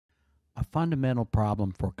A fundamental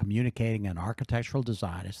problem for communicating an architectural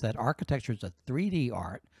design is that architecture is a 3D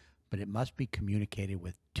art, but it must be communicated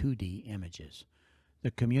with 2D images.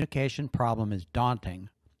 The communication problem is daunting.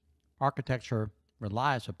 Architecture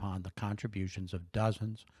relies upon the contributions of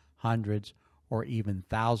dozens, hundreds, or even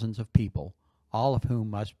thousands of people, all of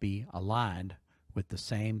whom must be aligned with the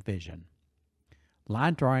same vision.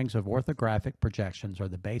 Line drawings of orthographic projections are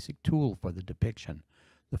the basic tool for the depiction.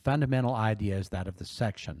 The fundamental idea is that of the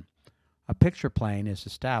section. A picture plane is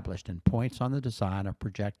established and points on the design are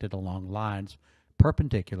projected along lines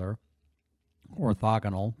perpendicular,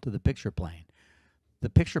 orthogonal to the picture plane. The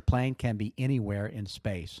picture plane can be anywhere in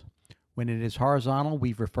space. When it is horizontal,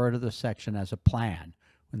 we refer to the section as a plan.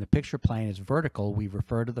 When the picture plane is vertical, we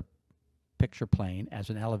refer to the picture plane as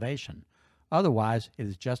an elevation. Otherwise, it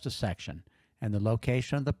is just a section, and the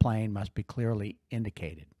location of the plane must be clearly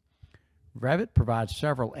indicated. Revit provides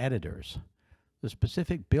several editors. The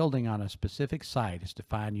specific building on a specific site is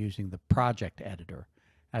defined using the project editor.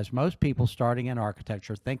 As most people starting in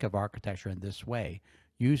architecture think of architecture in this way,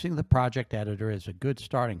 using the project editor is a good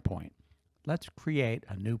starting point. Let's create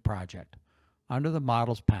a new project. Under the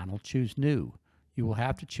Models panel, choose New. You will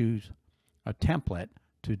have to choose a template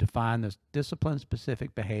to define the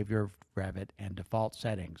discipline-specific behavior of Revit and default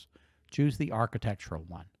settings. Choose the architectural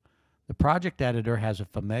one. The project editor has a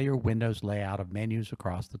familiar Windows layout of menus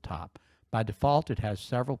across the top. By default, it has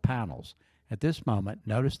several panels. At this moment,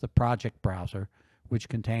 notice the project browser, which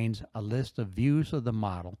contains a list of views of the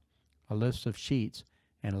model, a list of sheets,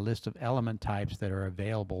 and a list of element types that are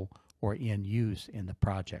available or in use in the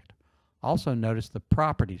project. Also notice the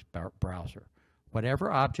Properties browser. Whatever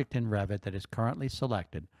object in Revit that is currently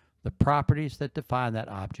selected, the properties that define that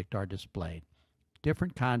object are displayed.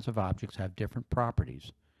 Different kinds of objects have different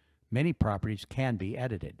properties. Many properties can be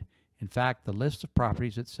edited. In fact, the list of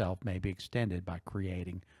properties itself may be extended by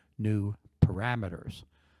creating new parameters.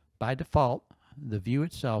 By default, the view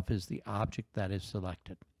itself is the object that is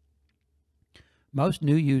selected. Most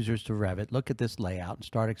new users to Revit look at this layout and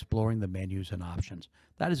start exploring the menus and options.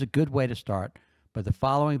 That is a good way to start, but the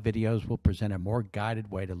following videos will present a more guided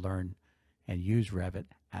way to learn and use Revit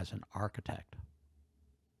as an architect.